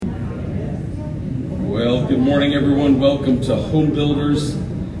Well, good morning, everyone. Welcome to Home Builders.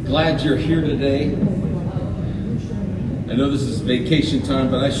 Glad you're here today. I know this is vacation time,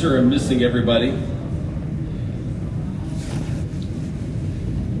 but I sure am missing everybody.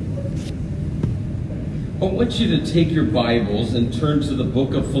 I want you to take your Bibles and turn to the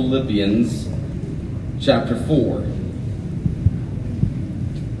book of Philippians, chapter 4.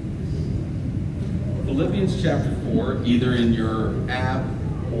 Philippians chapter 4, either in your app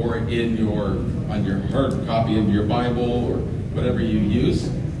or on your hard copy of your Bible or whatever you use.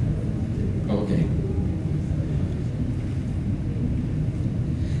 Okay.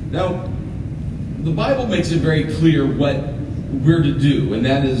 Now, the Bible makes it very clear what we're to do, and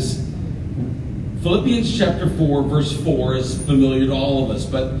that is Philippians chapter 4, verse 4 is familiar to all of us,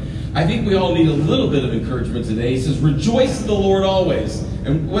 but I think we all need a little bit of encouragement today. It says, rejoice in the Lord always.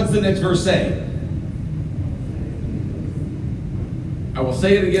 And what's the next verse say? I will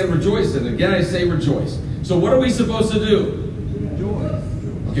say it again, rejoice, and again I say rejoice. So what are we supposed to do? Rejoice.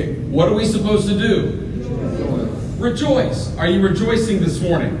 Okay, what are we supposed to do? Rejoice. Are you rejoicing this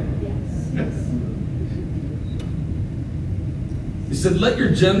morning? He said, let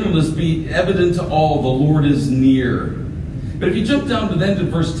your gentleness be evident to all, the Lord is near. But if you jump down to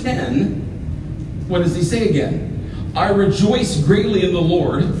verse 10, what does he say again? I rejoice greatly in the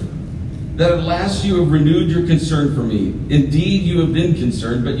Lord, that at last you have renewed your concern for me. Indeed, you have been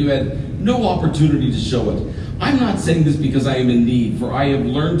concerned, but you had no opportunity to show it. I'm not saying this because I am in need, for I have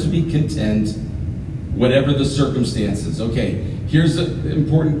learned to be content, whatever the circumstances. Okay, here's an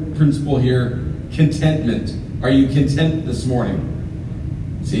important principle here, contentment. Are you content this morning?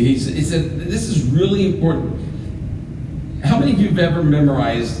 See, he said, this is really important. How many of you have ever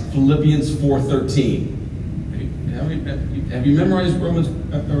memorized Philippians 4:13? Have you memorized Philippians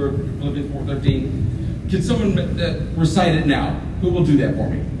 4:13? Can someone recite it now? Who will do that for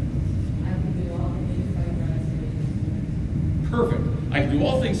me? Perfect. I can do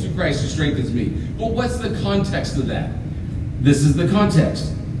all things through Christ who strengthens me. But what's the context of that? This is the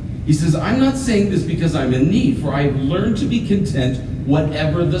context. He says, I'm not saying this because I'm in need, for I have learned to be content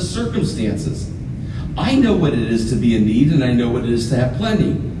whatever the circumstances. I know what it is to be in need, and I know what it is to have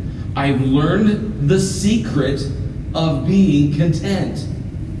plenty. I've learned the secret of being content.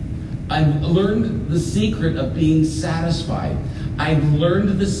 I've learned the secret of being satisfied. I've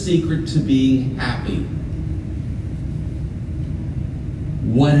learned the secret to being happy.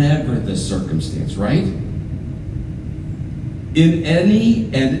 Whatever the circumstance, right? In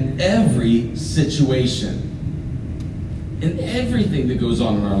any and every situation. In everything that goes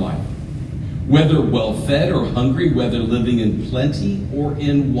on in our life. Whether well-fed or hungry, whether living in plenty or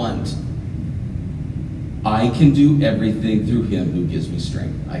in want. I can do everything through him who gives me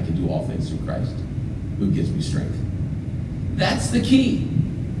strength. I can do all things through Christ who gives me strength. That's the key.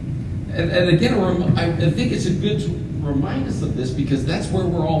 And again, I think it's good to remind us of this because that's where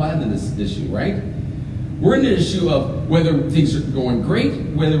we're all at in this issue, right? We're in the issue of whether things are going great,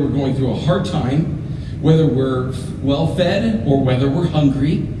 whether we're going through a hard time, whether we're well-fed or whether we're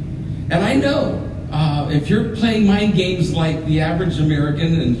hungry. And I know if you're playing mind games like the average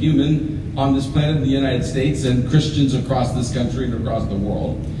American and human on this planet in the United States and Christians across this country and across the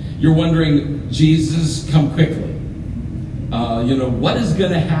world, you're wondering, Jesus, come quickly. What is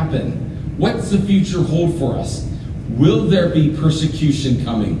going to happen? What's the future hold for us? Will there be persecution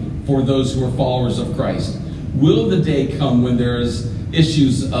coming for those who are followers of Christ? Will the day come when there is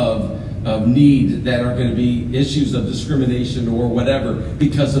issues of need that are going to be issues of discrimination or whatever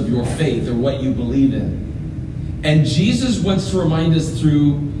because of your faith or what you believe in? And Jesus wants to remind us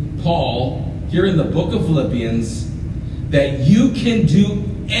through Paul, here in the book of Philippians, that you can do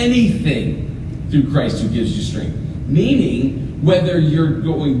anything through Christ who gives you strength. Meaning, whether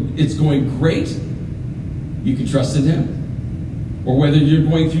it's going great, you can trust in him. Or whether you're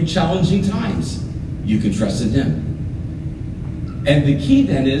going through challenging times, you can trust in him. And the key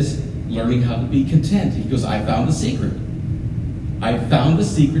then is learning how to be content. He goes, I found the secret. I found the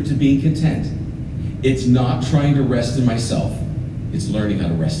secret to being content. It's not trying to rest in myself. It's learning how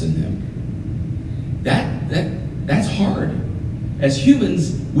to rest in him. That's hard. As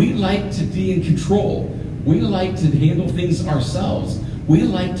humans, we like to be in control. We like to handle things ourselves. We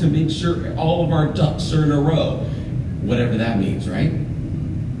like to make sure all of our ducks are in a row. Whatever that means, right?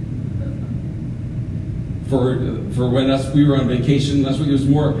 For when we were on vacation last week, it was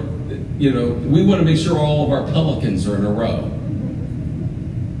more, we want to make sure all of our pelicans are in a row.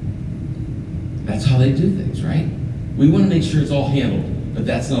 That's how they do things, right? We want to make sure it's all handled, but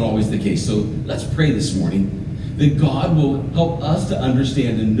that's not always the case. So let's pray this morning that God will help us to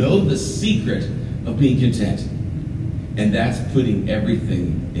understand and know the secret of being content. And that's putting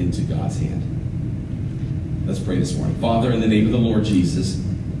everything into God's hand. Let's pray this morning. Father, in the name of the Lord Jesus,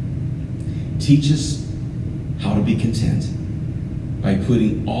 teach us how to be content by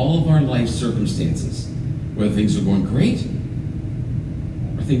putting all of our life circumstances, whether things are going great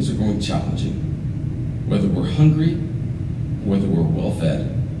or things are going challenging, whether we're hungry, whether we're well fed,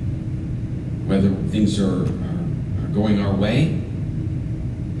 whether things are going our way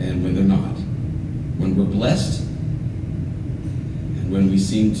and when they're not, when we're blessed and when we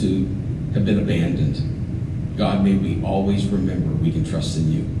seem to have been abandoned. God, may we always remember we can trust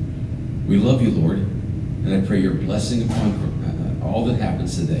in you. We love you, Lord, and I pray your blessing upon all that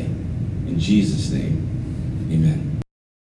happens today. In Jesus' name, amen.